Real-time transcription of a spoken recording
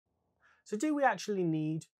So do we actually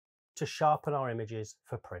need to sharpen our images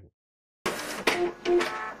for print?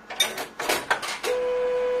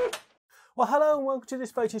 Well, hello and welcome to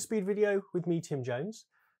this Fotospeed video with me, Tim Jones.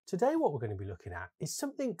 Today what we're going to be looking at is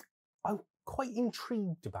something I'm quite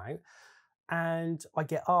intrigued about and I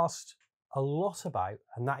get asked a lot about,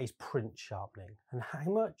 and that is print sharpening and how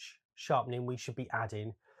much sharpening we should be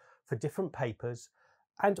adding for different papers,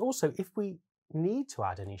 and also if we need to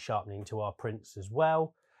add any sharpening to our prints as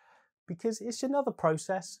well, because it's another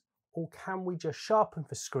process, or can we just sharpen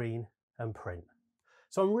for screen and print?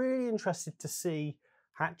 So I'm really interested to see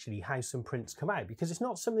actually how some prints come out, because it's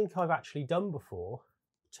not something I've actually done before,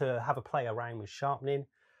 to have a play around with sharpening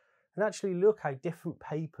and actually look how different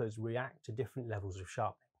papers react to different levels of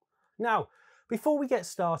sharpening. Now, before we get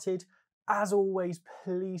started, as always,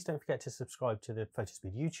 please don't forget to subscribe to the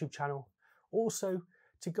Fotospeed YouTube channel. Also,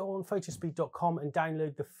 to go on photospeed.com and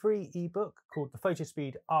download the free ebook called The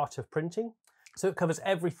Fotospeed Art of Printing. So it covers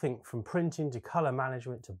everything from printing to colour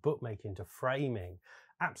management to bookmaking to framing,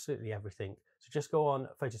 absolutely everything. So just go on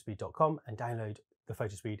photospeed.com and download the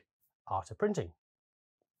Fotospeed Art of Printing.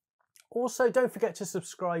 Also, don't forget to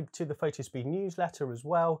subscribe to the Fotospeed newsletter as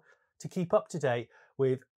well to keep up to date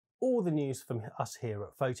with all the news from us here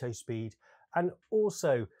at Fotospeed, and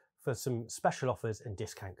also for some special offers and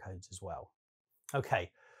discount codes as well.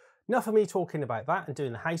 Okay, enough of me talking about that and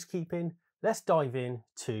doing the housekeeping. Let's dive in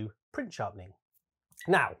to print sharpening.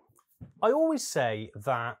 Now, I always say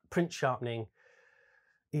that print sharpening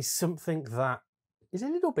is something that is a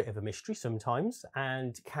little bit of a mystery sometimes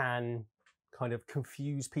and can kind of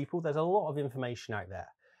confuse people. There's a lot of information out there.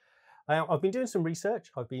 I've been doing some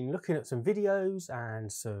research, I've been looking at some videos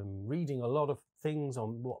and reading a lot of things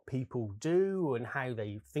on what people do and how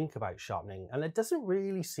they think about sharpening, and there doesn't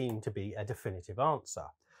really seem to be a definitive answer.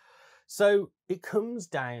 So it comes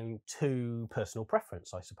down to personal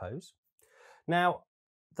preference, I suppose. Now,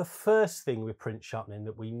 the first thing with print sharpening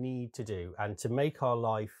that we need to do, and to make our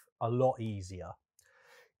life a lot easier,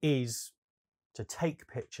 is to take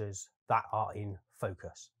pictures that are in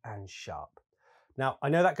focus and sharp. Now, I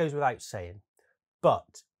know that goes without saying,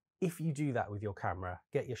 but if you do that with your camera,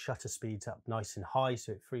 get your shutter speeds up nice and high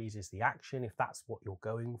so it freezes the action, if that's what you're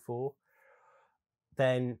going for,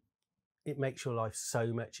 then it makes your life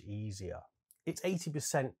so much easier. It's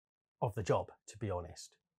 80% of the job, to be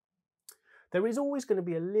honest. There is always going to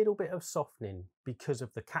be a little bit of softening because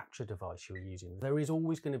of the capture device you're using. There is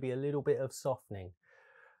always going to be a little bit of softening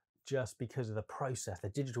just because of the process, the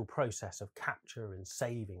digital process of capture and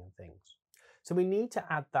saving and things. So we need to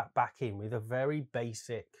add that back in with a very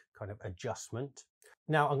basic kind of adjustment.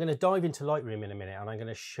 Now I'm going to dive into Lightroom in a minute and I'm going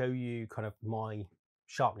to show you kind of my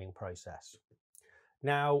sharpening process.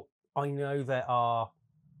 Now I know there are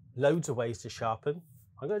loads of ways to sharpen.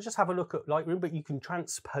 I'm going to just have a look at Lightroom, but you can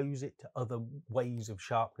transpose it to other ways of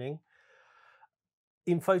sharpening.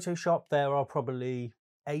 In Photoshop, there are probably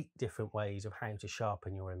 8 different ways of how to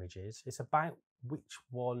sharpen your images. It's about which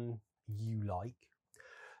one you like.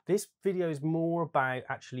 This video is more about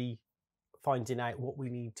actually finding out what we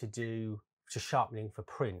need to do to sharpening for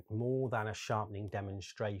print, more than a sharpening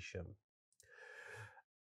demonstration.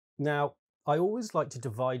 Now, I always like to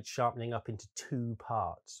divide sharpening up into 2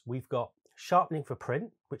 parts. We've got sharpening for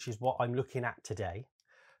print, which is what I'm looking at today.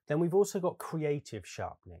 Then we've also got creative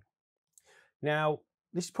sharpening. Now,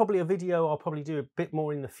 this is probably a video I'll probably do a bit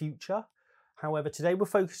more in the future. However, today we're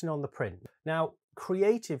focusing on the print. Now,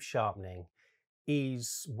 creative sharpening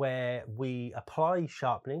is where we apply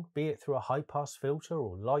sharpening, be it through a high pass filter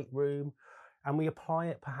or Lightroom, and we apply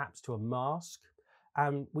it perhaps to a mask,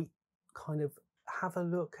 and we kind of have a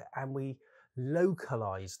look and we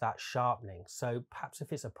localize that sharpening. So perhaps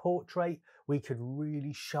if it's a portrait, we could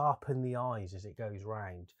really sharpen the eyes as it goes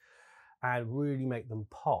round and really make them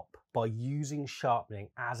pop by using sharpening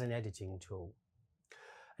as an editing tool.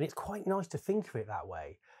 And it's quite nice to think of it that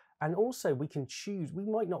way. And also we can choose, we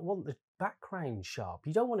might not want the background sharp.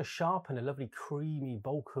 You don't want to sharpen a lovely creamy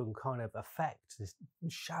Balkan kind of effect, this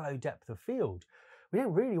shallow depth of field. We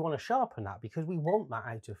don't really want to sharpen that because we want that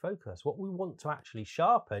out of focus. What we want to actually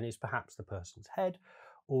sharpen is perhaps the person's head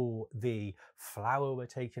or the flower we're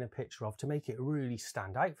taking a picture of to make it really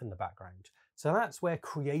stand out from the background. So that's where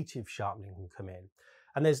creative sharpening can come in.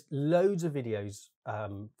 And there's loads of videos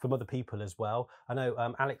from other people as well. I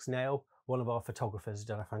know Alex Nail, one of our photographers, has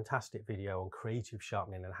done a fantastic video on creative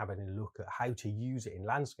sharpening and having a look at how to use it in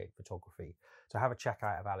landscape photography. So have a check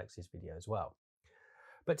out of Alex's video as well.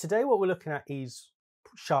 But today what we're looking at is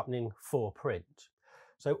sharpening for print.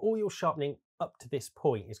 So all your sharpening up to this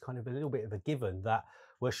point is kind of a little bit of a given that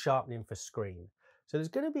we're sharpening for screen. So there's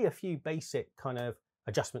going to be a few basic kind of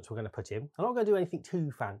adjustments we're going to put in. I'm not going to do anything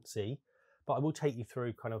too fancy, but I will take you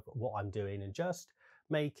through kind of what I'm doing and just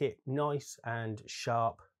make it nice and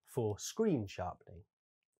sharp for screen sharpening.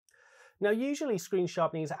 Now, usually screen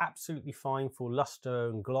sharpening is absolutely fine for luster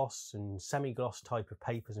and gloss and semi-gloss type of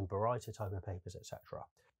papers and baryta type of papers, etc.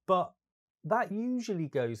 But that usually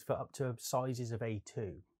goes for up to sizes of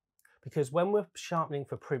A2, because when we're sharpening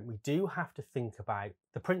for print, we do have to think about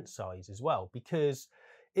the print size as well, because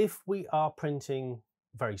if we are printing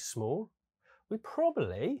very small, we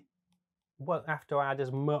probably won't have to add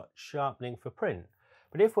as much sharpening for print.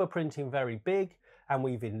 But if we're printing very big and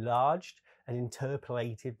we've enlarged and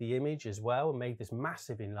interpolated the image as well and made this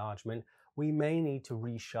massive enlargement, we may need to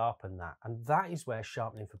resharpen that. And that is where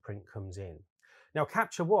sharpening for print comes in. Now,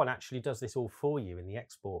 Capture One actually does this all for you in the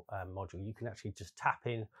export module. You can actually just tap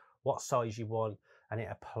in what size you want and it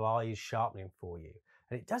applies sharpening for you.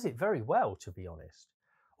 And it does it very well, to be honest.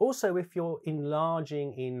 Also, if you're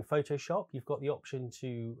enlarging in Photoshop, you've got the option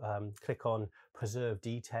to click on Preserve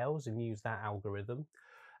Details and use that algorithm.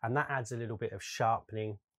 And that adds a little bit of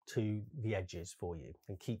sharpening to the edges for you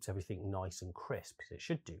and keeps everything nice and crisp, as it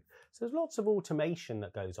should do. So there's lots of automation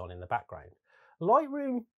that goes on in the background.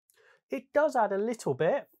 Lightroom, it does add a little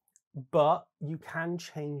bit, but you can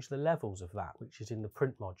change the levels of that, which is in the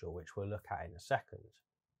print module, which we'll look at in a second.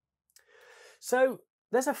 So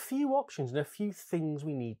there's a few options and a few things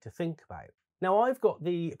we need to think about. Now, I've got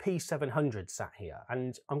the P700 sat here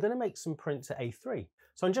and I'm going to make some prints at A3.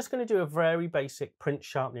 So I'm just going to do a very basic print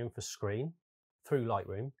sharpening for screen through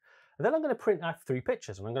Lightroom. And then I'm going to print out 3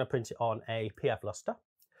 pictures and I'm going to print it on a PF Luster,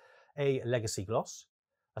 a Legacy Gloss,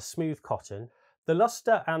 a Smooth Cotton. The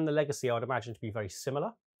Luster and the Legacy I would imagine to be very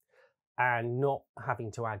similar and not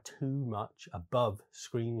having to add too much above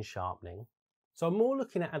screen sharpening. So I'm more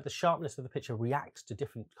looking at the sharpness of the picture reacts to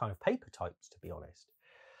different kind of paper types, to be honest.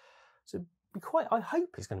 So I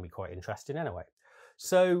hope it's going to be quite interesting anyway.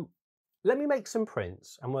 So let me make some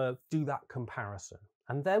prints and we'll do that comparison.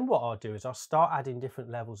 And then what I'll do is I'll start adding different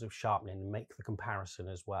levels of sharpening and make the comparison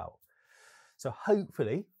as well. So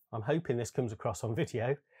hopefully, I'm hoping this comes across on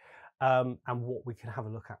video and what we can have a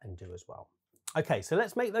look at and do as well. Okay, so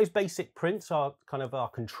let's make those basic prints, our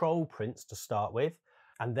control prints to start with.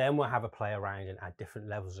 And then we'll have a play around and add different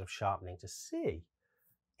levels of sharpening to see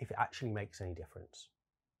if it actually makes any difference.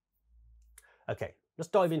 Okay, let's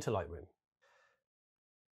dive into Lightroom.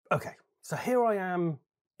 Okay, so here I am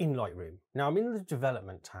in Lightroom. Now I'm in the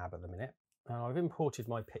development tab at the minute. And I've imported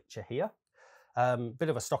my picture here. Bit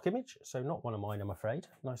of a stock image, so not one of mine, I'm afraid.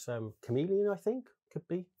 Nice chameleon, I think, could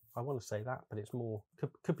be. I want to say that, but it's more,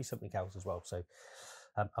 could be something else as well. So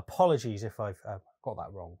apologies if I've got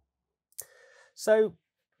that wrong. So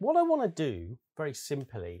what I want to do very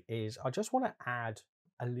simply is I just want to add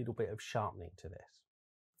a little bit of sharpening to this.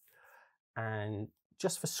 And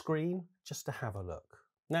just for screen, just to have a look.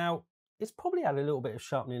 Now, it's probably had a little bit of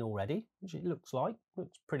sharpening already, which it looks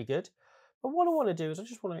pretty good. But what I want to do is I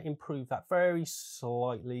just want to improve that very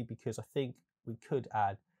slightly because I think we could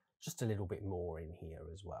add just a little bit more in here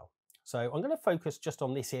as well. So I'm going to focus just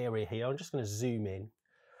on this area here. I'm just going to zoom in.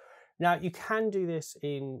 Now you can do this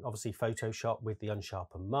in obviously Photoshop with the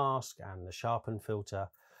unsharpen mask and the sharpen filter,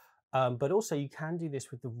 but also you can do this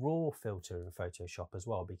with the raw filter in Photoshop as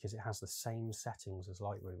well because it has the same settings as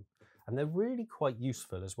Lightroom. And they're really quite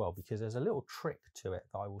useful as well because there's a little trick to it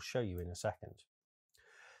that I will show you in a second.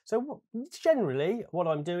 So generally what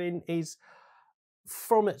I'm doing is,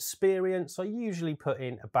 from experience, I usually put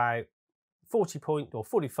in about 40 or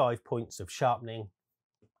 45 points of sharpening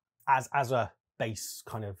as a base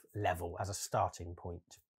kind of level, as a starting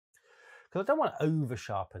point. Because I don't want to over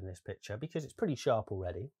sharpen this picture because it's pretty sharp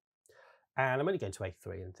already. And I'm only going to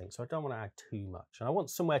A3 and things, so I don't want to add too much. And I want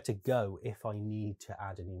somewhere to go if I need to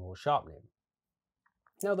add any more sharpening.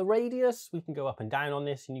 Now the radius, we can go up and down on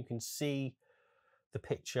this and you can see the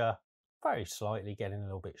picture very slightly getting a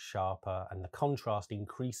little bit sharper and the contrast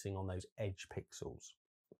increasing on those edge pixels,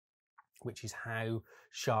 which is how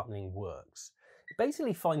sharpening works. It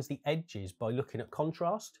basically finds the edges by looking at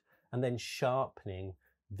contrast and then sharpening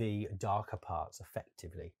the darker parts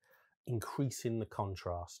effectively, increasing the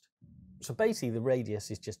contrast. So basically the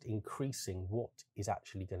radius is just increasing what is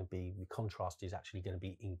actually going to be, the contrast is actually going to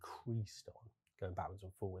be increased on, going backwards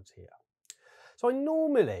and forwards here. So I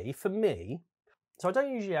normally, for me, so I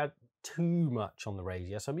don't usually add too much on the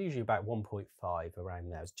radius. I'm usually about 1.5 around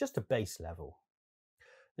there. It's just a base level.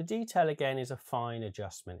 The detail again is a fine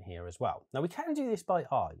adjustment here as well. Now we can do this by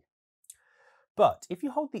eye, but if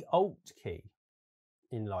you hold the Alt key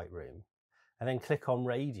in Lightroom and then click on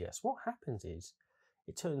radius, what happens is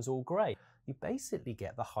it turns all grey. You basically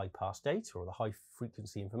get the high pass data or the high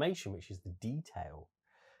frequency information, which is the detail.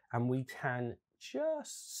 And we can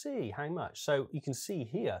just see how much. So you can see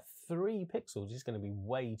here, 3 pixels is going to be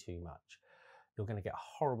way too much. You're going to get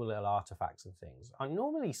horrible little artifacts and things. I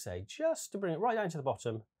normally say just to bring it right down to the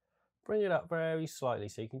bottom, bring it up very slightly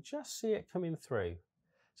so you can just see it coming through.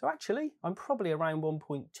 So actually, I'm probably around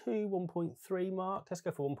 1.2, 1.3 mark. Let's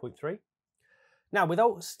go for 1.3. Now, with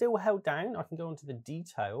Alt still held down, I can go onto the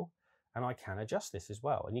detail and I can adjust this as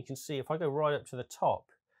well. And you can see if I go right up to the top,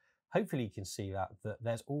 hopefully you can see that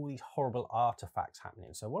there's all these horrible artifacts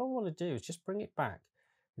happening. So what I want to do is just bring it back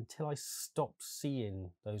until I stop seeing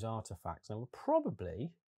those artifacts. And we're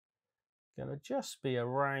probably going to just be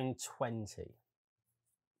around 20.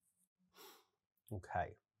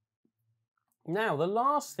 Okay. Now, the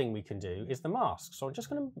last thing we can do is the mask. So I'm just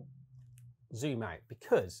going to zoom out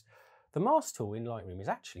because the mask tool in Lightroom is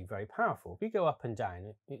actually very powerful. If you go up and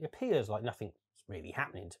down, it appears like nothing's really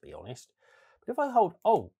happening, to be honest. But if I hold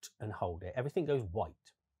Alt and hold it, everything goes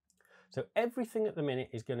white. So everything at the minute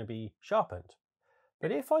is going to be sharpened.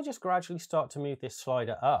 But if I just gradually start to move this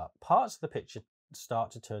slider up, parts of the picture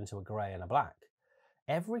start to turn to a grey and a black.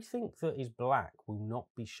 Everything that is black will not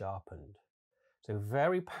be sharpened. So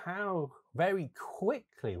very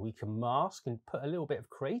quickly we can mask and put a little bit of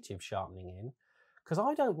creative sharpening in, because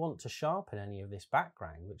I don't want to sharpen any of this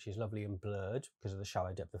background, which is lovely and blurred because of the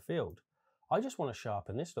shallow depth of field. I just want to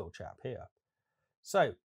sharpen this little chap here.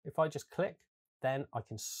 So if I just click, then I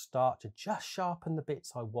can start to just sharpen the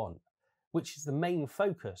bits I want, which is the main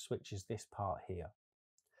focus, which is this part here.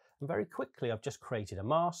 And very quickly, I've just created a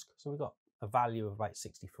mask. So we've got a value of about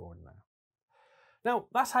 64 in there. Now,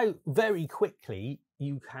 that's how very quickly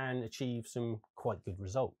you can achieve some quite good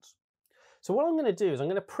results. So what I'm going to do is I'm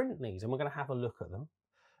going to print these and we're going to have a look at them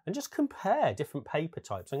and just compare different paper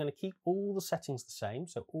types. I'm going to keep all the settings the same.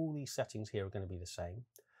 So all these settings here are going to be the same.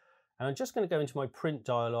 And I'm just going to go into my print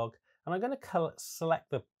dialog and I'm going to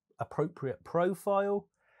select the appropriate profile,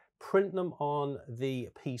 print them on the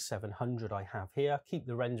P700 I have here, keep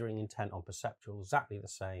the rendering intent on perceptual exactly the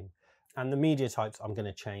same. And the media types I'm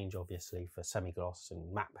going to change, obviously, for semi-gloss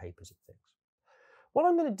and matte papers and things. What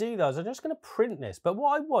I'm going to do, though, is I'm just going to print this. But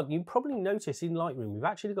what I want, you probably notice in Lightroom, we've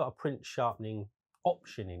actually got a print sharpening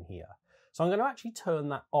option in here. So I'm going to actually turn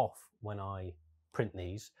that off when I print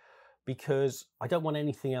these, because I don't want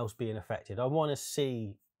anything else being affected. I want to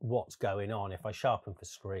see what's going on if I sharpen for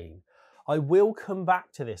screen. I will come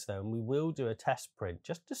back to this, though, and we will do a test print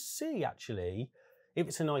just to see, actually, if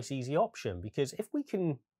it's a nice, easy option. Because if we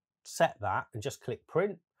can set that and just click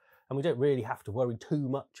print, and we don't really have to worry too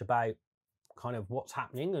much about kind of what's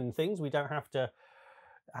happening and things, we don't have to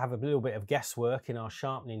have a little bit of guesswork in our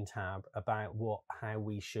sharpening tab about how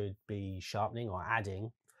we should be sharpening or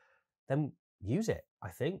adding, then use it, I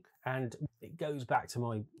think. And it goes back to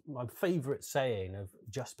my favorite saying of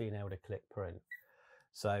just being able to click print.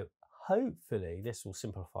 So hopefully this will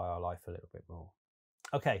simplify our life a little bit more.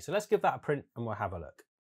 Okay, so let's give that a print and we'll have a look.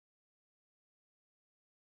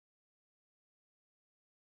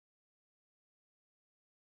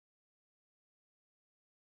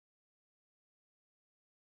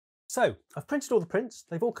 So I've printed all the prints.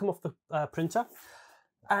 They've all come off the printer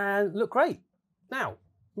and look great. Now,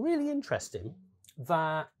 really interesting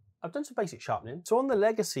that I've done some basic sharpening. So on the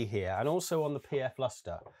Legacy here and also on the PF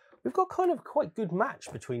Luster, we've got kind of quite good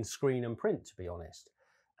match between screen and print, to be honest.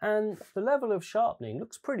 And the level of sharpening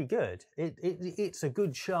looks pretty good. It's a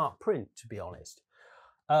good sharp print, to be honest.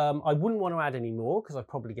 I wouldn't want to add any more because I'd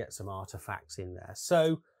probably get some artifacts in there.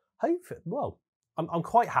 So hopefully, well, I'm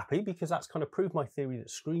quite happy because that's kind of proved my theory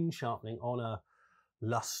that screen sharpening on a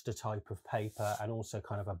luster type of paper and also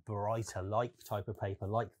kind of a brighter light type of paper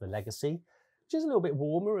like the Legacy, which is a little bit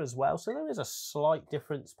warmer as well. So there is a slight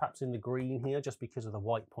difference perhaps in the green here just because of the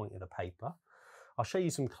white point of the paper. I'll show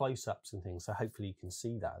you some close-ups and things, so hopefully you can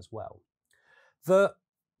see that as well.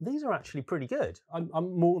 These are actually pretty good.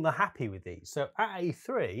 I'm more than happy with these. So at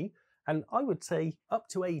A3, and I would say up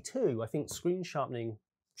to A2, I think screen sharpening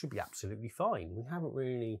should be absolutely fine. We haven't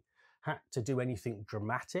really had to do anything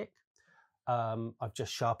dramatic. I've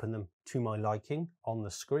just sharpened them to my liking on the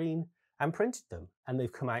screen and printed them, and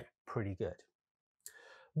they've come out pretty good.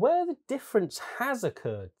 Where the difference has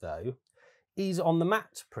occurred, though, is on the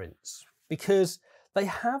matte prints, because they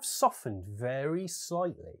have softened very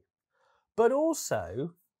slightly, but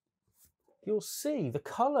also you'll see the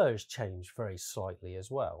colour has changed very slightly as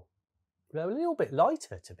well. They're a little bit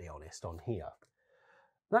lighter, to be honest, on here.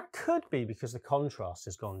 That could be because the contrast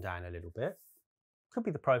has gone down a little bit. Could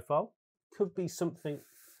be the profile, could be something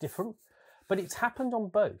different, but it's happened on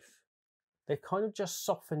both. They've kind of just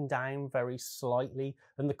softened down very slightly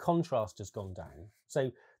and the contrast has gone down.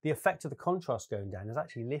 So the effect of the contrast going down has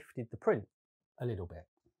actually lifted the print a little bit.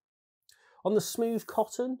 On the smooth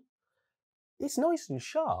cotton, it's nice and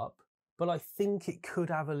sharp, but I think it could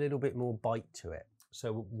have a little bit more bite to it.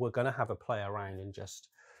 So we're going to have a play around and just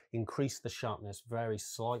increase the sharpness very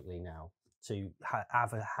slightly now to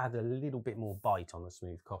have had a little bit more bite on the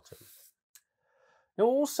smooth cotton. Now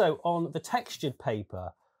also on the textured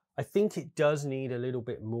paper, I think it does need a little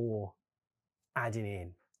bit more adding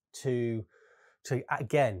in to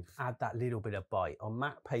again add that little bit of bite. On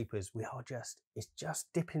matte papers, it's just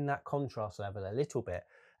dipping that contrast level a little bit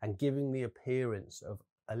and giving the appearance of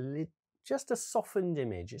just a softened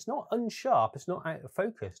image. It's not unsharp, it's not out of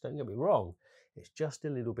focus, don't get me wrong, it's just a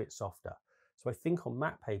little bit softer. So I think on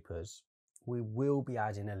matte papers we will be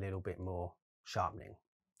adding a little bit more sharpening.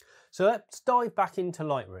 So let's dive back into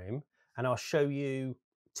Lightroom and I'll show you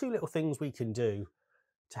two little things we can do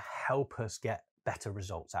to help us get better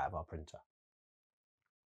results out of our printer.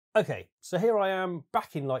 Okay, so here I am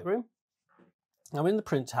back in Lightroom. I'm in the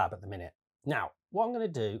print tab at the minute. Now, what I'm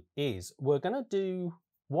going to do is we're going to do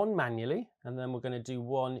one manually and then we're going to do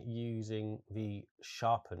one using the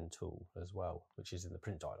Sharpen tool as well, which is in the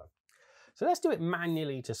print dialog. So let's do it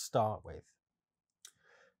manually to start with.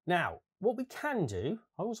 Now, what we can do,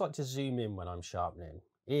 I always like to zoom in when I'm sharpening,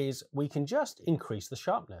 is we can just increase the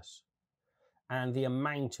sharpness and the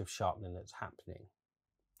amount of sharpening that's happening.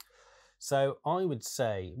 So I would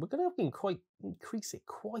say we're going to increase it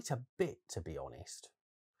quite a bit, to be honest,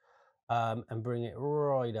 and bring it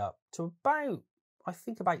right up to about, I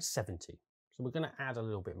think about 70. So we're going to add a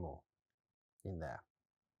little bit more in there.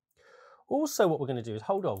 Also, what we're going to do is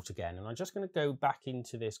hold Alt again, and I'm just going to go back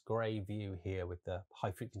into this grey view here with the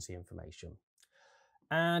high frequency information.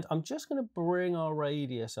 And I'm just going to bring our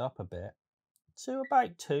radius up a bit to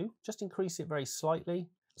about 2, just increase it very slightly.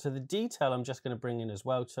 So the detail I'm just going to bring in as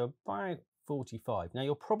well to about 45. Now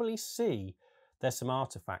you'll probably see there's some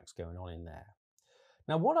artifacts going on in there.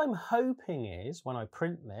 Now what I'm hoping is when I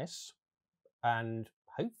print this, and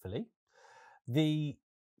hopefully the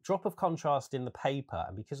drop of contrast in the paper,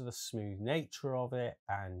 and because of the smooth nature of it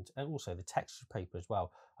and also the textured paper as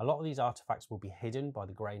well, a lot of these artifacts will be hidden by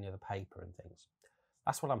the grain of the paper and things.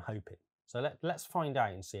 That's what I'm hoping. So let's find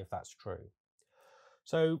out and see if that's true.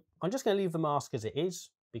 So I'm just going to leave the mask as it is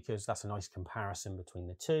because that's a nice comparison between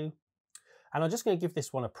the two. And I'm just going to give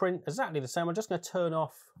this one a print exactly the same. I'm just going to turn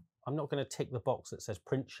off, I'm not going to tick the box that says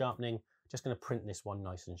print sharpening, just going to print this one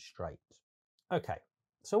nice and straight. Okay,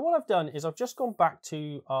 so what I've done is I've just gone back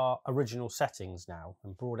to our original settings now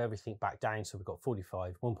and brought everything back down. So we've got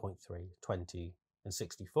 45, 1.3, 20 and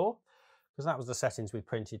 64 because that was the settings we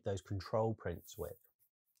printed those control prints with.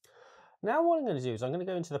 Now what I'm going to do is I'm going to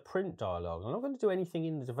go into the print dialog. I'm not going to do anything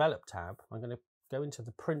in the develop tab. I'm going to go into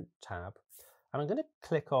the print tab and I'm going to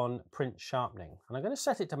click on print sharpening and I'm going to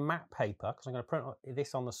set it to matte paper because I'm going to print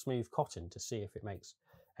this on the smooth cotton to see if it makes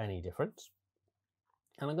any difference.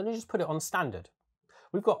 And I'm going to just put it on standard.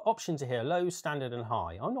 We've got options here, low, standard and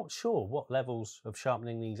high. I'm not sure what levels of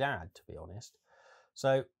sharpening these add, to be honest.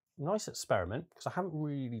 So nice experiment because I haven't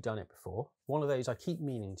really done it before. One of those I keep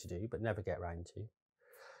meaning to do but never get around to.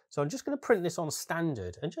 So I'm just going to print this on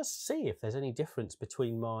standard and just see if there's any difference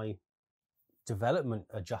between my development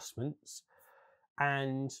adjustments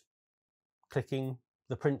and clicking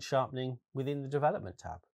the print sharpening within the development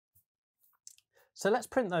tab. So let's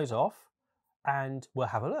print those off and we'll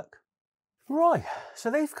have a look. Right,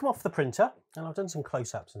 so they've come off the printer and I've done some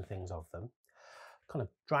close-ups and things of them. Kind of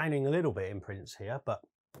drowning a little bit in prints here, but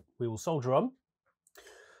we will soldier on.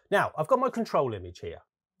 Now, I've got my control image here.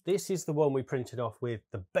 This is the one we printed off with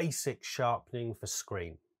the basic sharpening for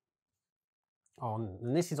screen.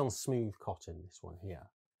 And this is on smooth cotton, this one here.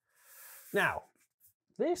 Now,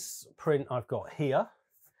 this print I've got here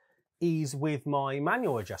is with my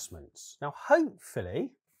manual adjustments. Now,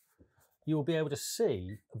 hopefully, you'll be able to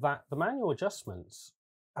see that the manual adjustments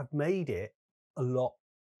have made it a lot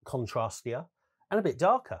contrastier and a bit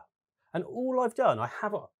darker. And all I've done, I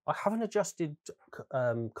haven't adjusted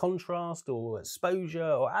contrast or exposure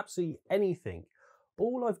or absolutely anything.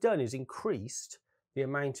 All I've done is increased the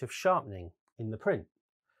amount of sharpening in the print.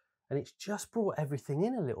 And it's just brought everything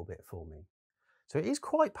in a little bit for me. So it is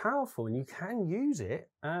quite powerful and you can use it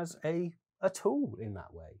as a tool in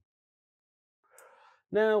that way.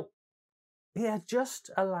 Now, yeah, just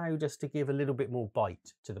allowed us to give a little bit more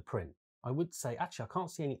bite to the print. I would say, actually, I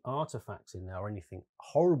can't see any artifacts in there or anything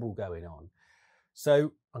horrible going on.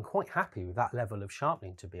 So I'm quite happy with that level of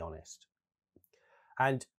sharpening, to be honest.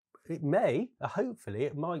 And it may, hopefully,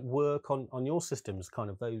 it might work on your systems,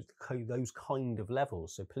 kind of those kind of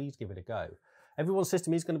levels. So please give it a go. Everyone's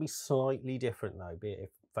system is going to be slightly different though, be it if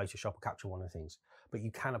Photoshop or Capture One of the things, but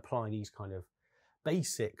you can apply these kind of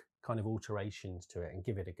basic kind of alterations to it and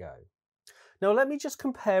give it a go. Now let me just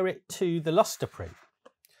compare it to the luster print,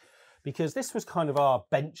 because this was kind of our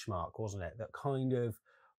benchmark, wasn't it? That kind of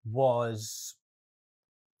was,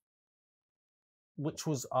 which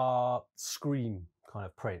was our screen kind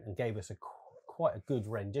of print and gave us quite a good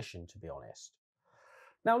rendition, to be honest.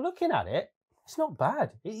 Now looking at it, it's not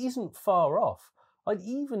bad. It isn't far off. I'd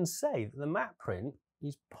even say that the matte print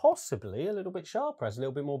is possibly a little bit sharper, has a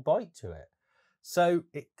little bit more bite to it. So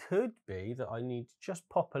it could be that I need to just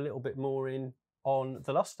pop a little bit more in on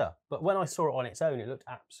the luster. But when I saw it on its own, it looked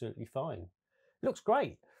absolutely fine. It looks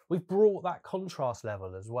great. We've brought that contrast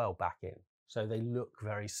level as well back in, so they look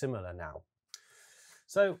very similar now.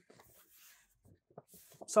 So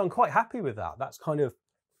I'm quite happy with that. That's kind of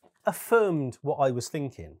affirmed what I was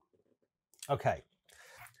thinking. Okay,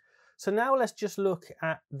 so now let's just look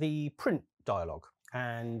at the print dialog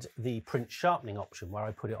and the print sharpening option, where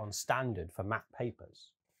I put it on standard for matte papers.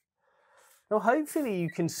 Now hopefully you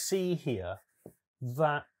can see here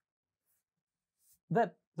that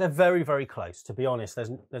they're very, very close. To be honest,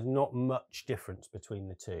 there's not much difference between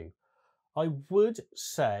the two. I would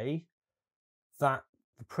say that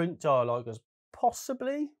the print dialog is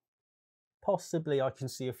possibly I can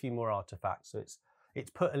see a few more artifacts. So it's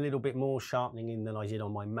put a little bit more sharpening in than I did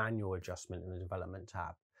on my manual adjustment in the development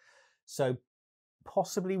tab. So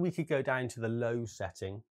possibly we could go down to the low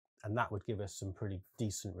setting and that would give us some pretty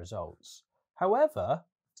decent results. However,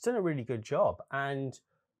 it's done a really good job. And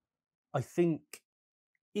I think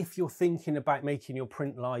if you're thinking about making your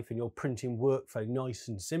print life and your printing workflow nice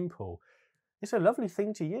and simple, it's a lovely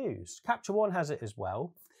thing to use. Capture One has it as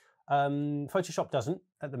well. Photoshop doesn't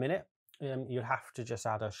at the minute. You'll have to just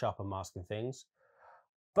add a sharpen mask and things.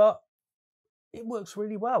 But it works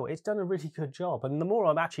really well. It's done a really good job. And the more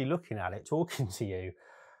I'm actually looking at it, talking to you,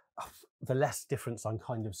 the less difference I'm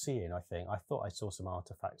kind of seeing, I think. I thought I saw some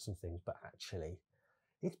artifacts and things, but actually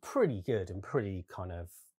it's pretty good and pretty kind of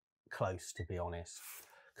close, to be honest.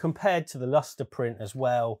 Compared to the luster print as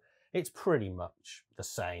well, it's pretty much the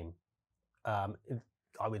same.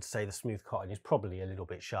 I would say the smooth cotton is probably a little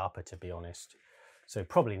bit sharper, to be honest. So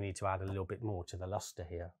probably need to add a little bit more to the luster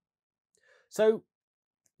here. So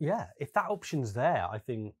yeah, if that option's there, I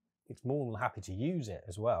think it's more than happy to use it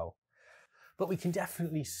as well. But we can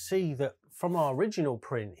definitely see that from our original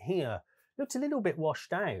print here, it looked a little bit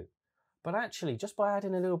washed out. But actually, just by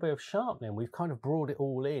adding a little bit of sharpening, we've kind of brought it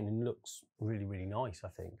all in and looks really, really nice, I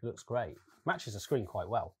think. It looks great. Matches the screen quite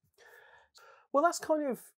well. Well, that's kind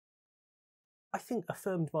of, I think,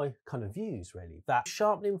 affirmed my kind of views, really. That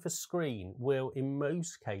sharpening for screen will, in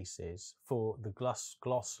most cases, for the gloss,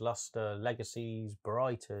 luster, legacies,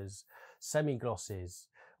 brighters, semi-glosses,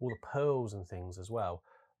 all the pearls and things as well,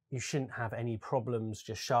 you shouldn't have any problems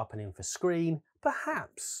just sharpening for screen.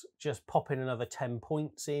 Perhaps just popping another 10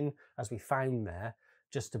 points in, as we found there,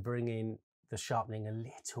 just to bring in the sharpening a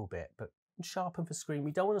little bit. But sharpen for screen,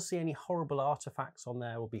 we don't want to see any horrible artifacts on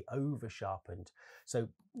there or be over sharpened. So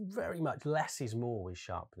very much less is more with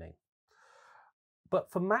sharpening.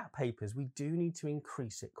 But for matte papers, we do need to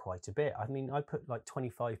increase it quite a bit. I mean, I put like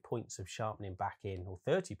 25 points of sharpening back in, or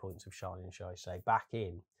 30 points of sharpening, shall I say, back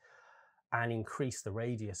in, and increase the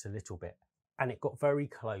radius a little bit. And it got very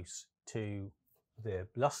close to the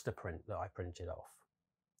luster print that I printed off.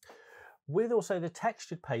 With also the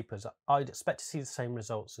textured papers, I'd expect to see the same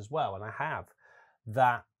results as well, and I have,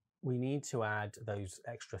 that we need to add those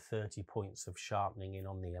extra 30 points of sharpening in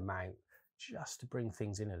on the amount just to bring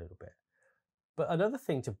things in a little bit. But another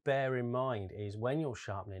thing to bear in mind is when you're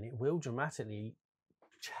sharpening, it will dramatically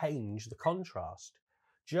change the contrast.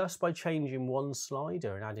 Just by changing one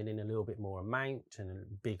slider and adding in a little bit more amount and a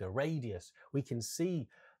bigger radius, we can see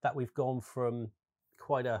that we've gone from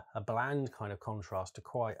quite a bland kind of contrast to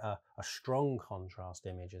quite a strong contrast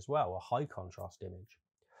image as well, a high contrast image.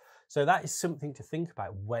 So that is something to think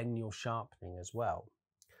about when you're sharpening as well.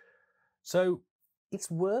 So it's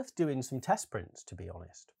worth doing some test prints, to be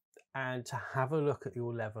honest, and to have a look at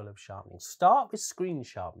your level of sharpening. Start with screen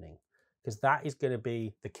sharpening, because that is going to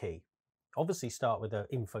be the key. Obviously start with an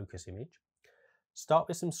in-focus image, start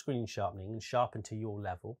with some screen sharpening and sharpen to your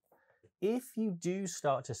level. If you do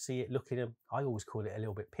start to see it looking, I always call it a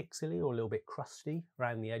little bit pixely or a little bit crusty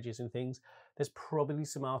around the edges and things, there's probably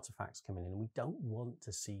some artifacts coming in and we don't want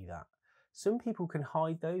to see that. Some people can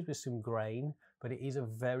hide those with some grain, but it is a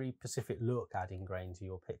very specific look adding grain to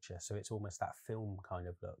your picture. So it's almost that film kind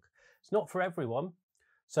of look. It's not for everyone,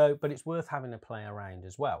 but it's worth having a play around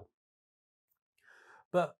as well.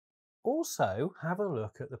 But also have a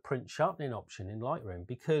look at the print sharpening option in Lightroom,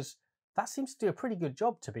 because that seems to do a pretty good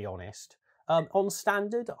job, to be honest. On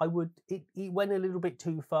standard, it went a little bit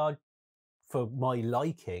too far for my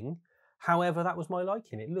liking. However, that was my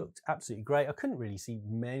liking. It looked absolutely great. I couldn't really see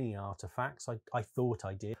many artifacts. I thought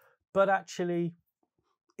I did, but actually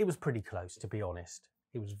it was pretty close, to be honest.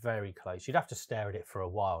 It was very close. You'd have to stare at it for a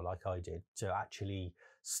while like I did to actually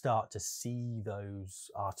start to see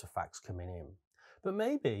those artifacts coming in. But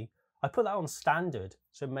maybe I put that on standard.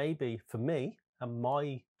 So maybe for me and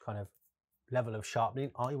my kind of level of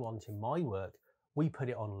sharpening I want in my work, we put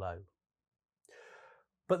it on low.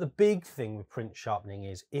 But the big thing with print sharpening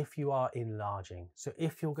is if you are enlarging, so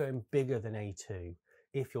if you're going bigger than A2,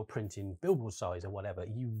 if you're printing billboard size or whatever,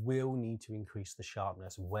 you will need to increase the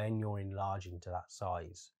sharpness when you're enlarging to that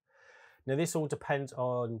size. Now this all depends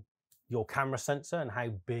on your camera sensor and how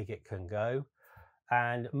big it can go.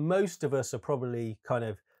 And most of us are probably kind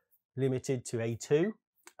of limited to A2.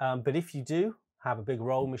 But if you do have a big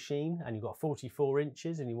roll machine and you've got 44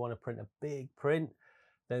 inches and you want to print a big print,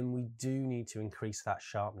 then we do need to increase that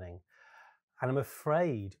sharpening. And I'm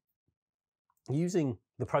afraid using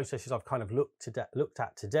the processes I've kind of looked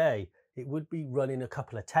at today, it would be running a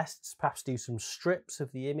couple of tests, perhaps do some strips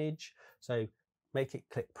of the image. So make it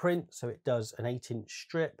click print, so it does an 8-inch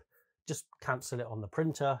strip, just cancel it on the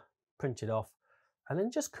printer, print it off, and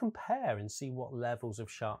then just compare and see what levels of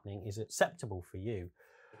sharpening is acceptable for you.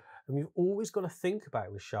 And we've always got to think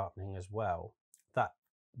about with sharpening as well, that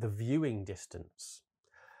the viewing distance.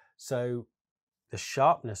 So the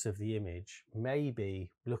sharpness of the image may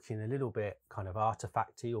be looking a little bit kind of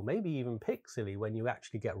artifacty or maybe even pixely when you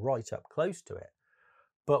actually get right up close to it.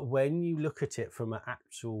 But when you look at it from an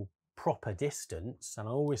actual proper distance, and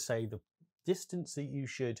I always say the distance that you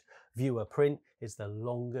should view a print is the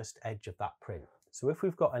longest edge of that print. So if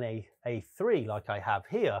we've got an A3 like I have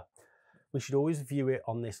here, we should always view it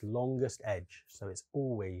on this longest edge. So it's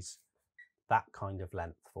always that kind of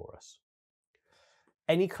length for us.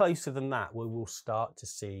 Any closer than that, we will start to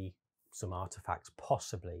see some artifacts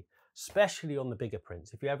possibly, especially on the bigger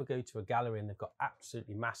prints. If you ever go to a gallery and they've got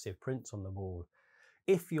absolutely massive prints on the wall,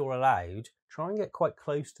 if you're allowed, try and get quite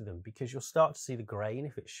close to them because you'll start to see the grain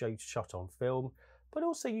if it's shot on film, but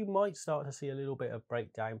also you might start to see a little bit of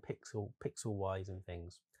breakdown pixel wise and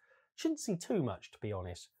things. Shouldn't see too much, to be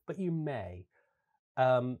honest, but you may.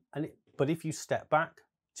 But if you step back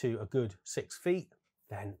to a good 6 feet,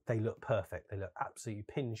 then they look perfect. They look absolutely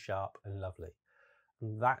pin sharp and lovely.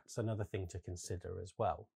 And that's another thing to consider as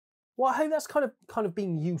well. Well, I hope that's kind of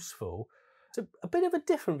been useful. It's a bit of a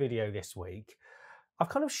different video this week. I've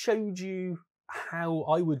kind of showed you how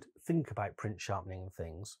I would think about print sharpening and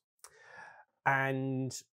things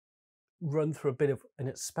and run through a bit of an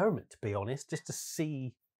experiment, to be honest, just to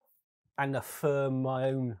see and affirm my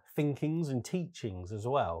own thinkings and teachings as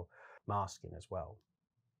well, masking as well.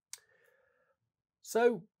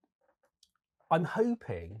 So I'm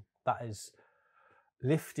hoping that has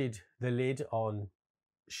lifted the lid on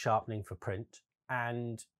sharpening for print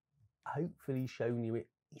and hopefully shown you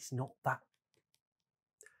it's not that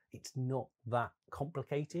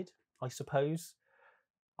complicated, I suppose.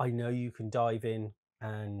 I know you can dive in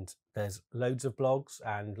and there's loads of blogs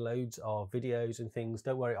and loads of videos and things.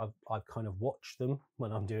 Don't worry, I've kind of watched them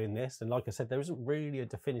when I'm doing this. And like I said, there isn't really a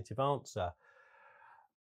definitive answer.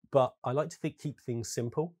 But I like to keep things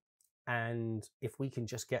simple. And if we can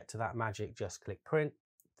just get to that magic, just click print,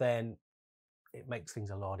 then it makes things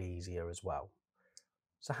a lot easier as well.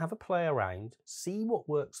 So have a play around, see what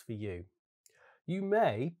works for you. You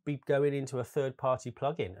may be going into a third-party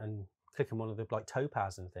plugin and clicking one of the like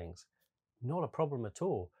Topaz and things. Not a problem at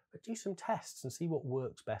all, but do some tests and see what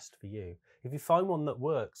works best for you. If you find one that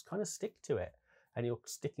works, kind of stick to it and you're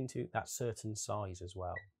sticking to that certain size as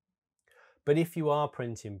well. But if you are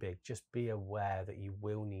printing big, just be aware that you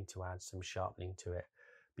will need to add some sharpening to it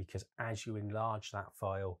because as you enlarge that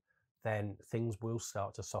file, then things will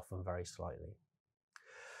start to soften very slightly.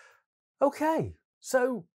 Okay,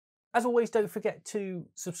 so as always, don't forget to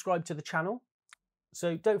subscribe to the channel.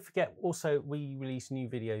 So don't forget also we release new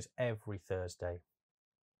videos every Thursday.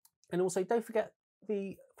 And also don't forget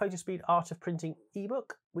the Fotospeed Art of Printing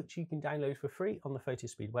ebook, which you can download for free on the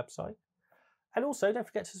Fotospeed website. And also don't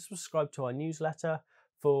forget to subscribe to our newsletter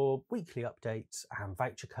for weekly updates and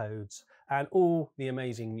voucher codes and all the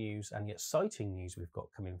amazing news and the exciting news we've got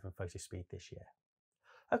coming from Fotospeed this year.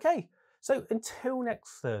 Okay, so until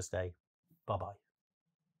next Thursday, bye-bye.